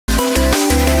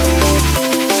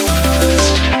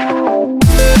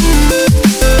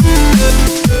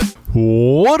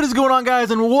What is going on,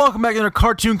 guys, and welcome back to another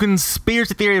cartoon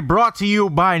conspiracy theory brought to you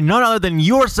by none other than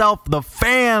yourself, the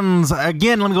fans.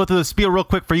 Again, let me go through the spiel real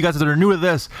quick for you guys that are new to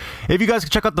this. If you guys can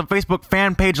check out the Facebook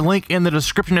fan page link in the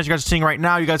description as you guys are seeing right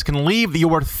now, you guys can leave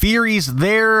your theories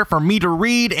there for me to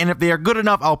read, and if they are good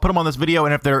enough, I'll put them on this video,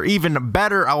 and if they're even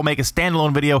better, I will make a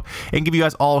standalone video and give you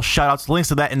guys all shout-outs. Links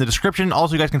to that in the description.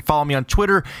 Also, you guys can follow me on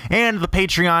Twitter and the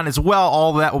Patreon as well.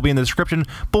 All of that will be in the description.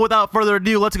 But without further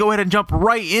ado, let's go ahead and jump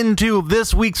right into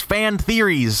this week's fan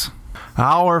theories.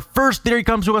 Our first theory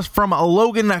comes to us from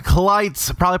Logan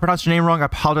Kleitz. Probably pronounced your name wrong, I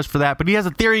apologize for that, but he has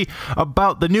a theory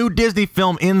about the new Disney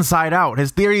film Inside Out.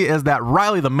 His theory is that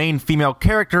Riley, the main female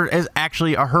character, is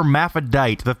actually a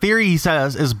hermaphrodite. The theory, he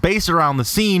says, is based around the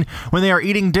scene when they are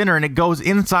eating dinner and it goes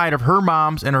inside of her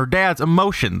mom's and her dad's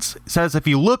emotions. It says if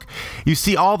you look, you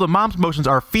see all the mom's emotions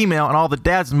are female and all the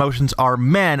dad's emotions are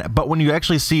men, but when you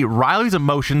actually see Riley's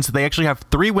emotions, they actually have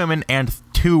 3 women and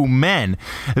 2 men.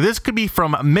 This could be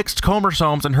from mixed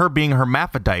chromosomes and her being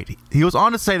hermaphrodite. He goes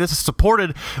on to say this is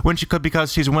supported when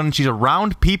because when she's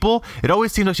around people, it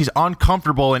always seems like she's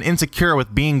uncomfortable and insecure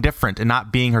with being different and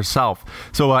not being herself.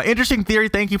 So interesting theory.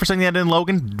 Thank you for sending that in,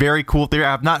 Logan. Very cool theory.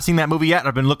 I have not seen that movie yet.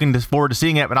 I've been looking forward to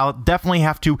seeing it, but I'll definitely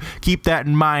have to keep that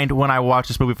in mind when I watch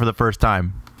this movie for the first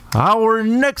time. Our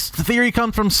next theory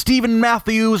comes from Stephen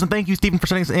Matthews, and thank you, Stephen, for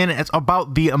sending this in. It's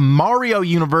about the Mario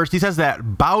universe. He says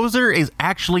that Bowser is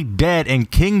actually dead and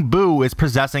King Boo is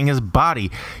possessing his body.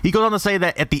 He goes on to say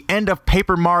that at the end of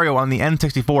Paper Mario on the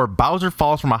N64, Bowser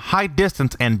falls from a high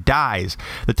distance and dies.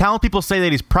 The townspeople say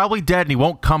that he's probably dead and he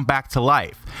won't come back to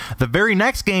life. The very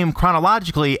next game,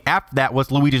 chronologically, after that was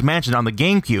Luigi's Mansion on the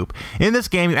GameCube. In this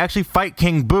game, you actually fight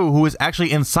King Boo, who is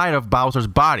actually inside of Bowser's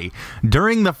body.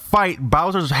 During the fight,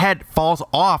 Bowser's head falls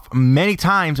off many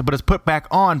times but is put back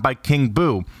on by King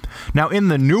Boo. Now in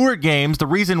the newer games, the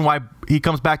reason why he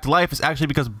comes back to life is actually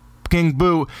because King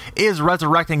Boo is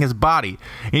resurrecting his body.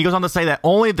 And he goes on to say that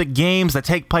only the games that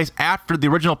take place after the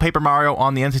original Paper Mario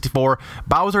on the N64,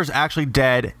 Bowser is actually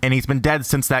dead, and he's been dead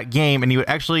since that game. And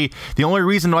the only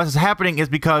reason why this is happening is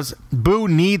because Boo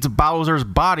needs Bowser's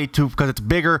body because it's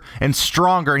bigger and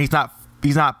stronger, and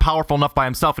he's not powerful enough by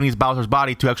himself, and needs Bowser's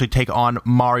body to actually take on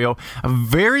Mario. A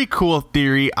very cool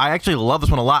theory. I actually love this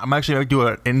one a lot. I'm actually going to do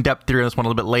an in-depth theory on this one a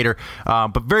little bit later.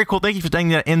 But very cool. Thank you for sending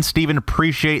that in, Steven.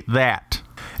 Appreciate that.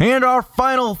 And our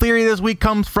final theory this week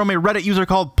comes from a Reddit user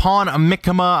called Pawn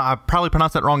Mikama. I probably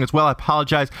pronounced that wrong as well. I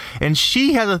apologize. And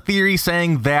she has a theory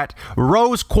saying that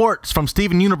Rose Quartz from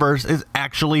Steven Universe is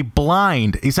actually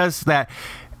blind. He says that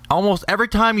almost every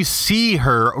time you see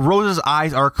her, Rose's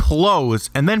eyes are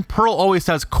closed. And then Pearl always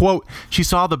says, quote, she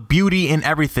saw the beauty in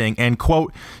everything, and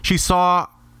quote, she saw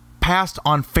past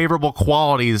unfavorable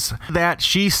qualities, that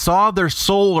she saw their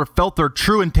soul or felt their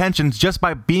true intentions just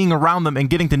by being around them and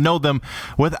getting to know them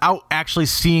without actually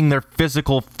seeing their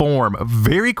physical form. A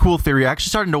very cool theory. I'm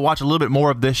actually starting to watch a little bit more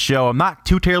of this show. I'm not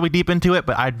too terribly deep into it,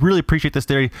 but I really appreciate this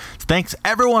theory. Thanks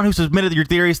everyone who submitted your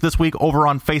theories this week over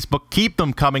on Facebook. Keep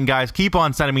them coming, guys. Keep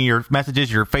on sending me your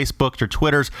messages, your Facebooks, your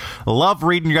Twitters. Love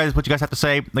reading what you guys have to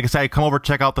say. Like I said, come over,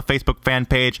 check out the Facebook fan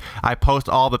page. I post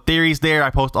all the theories there. I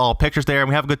post all pictures there, and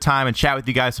we have a good time and chat with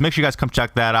you guys, so make sure you guys come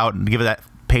check that out and give that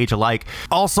page a like.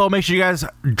 Also, make sure you guys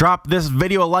drop this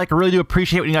video a like. I really do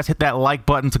appreciate when you guys hit that like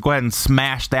button, so go ahead and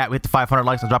smash that. We hit the 500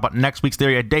 likes. I'll drop out next week's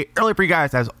theory a day early for you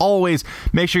guys. As always,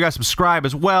 make sure you guys subscribe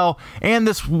as well. And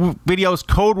this video's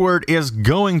code word is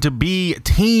going to be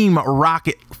Team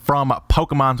Rocket from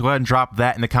Pokemon, so go ahead and drop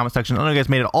that in the comment section. I know you guys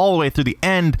made it all the way through the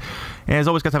end. And as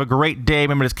always, guys, have a great day.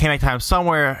 Remember, this came back time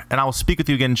somewhere, and I will speak with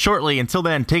you again shortly. Until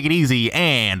then, take it easy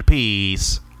and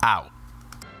peace out.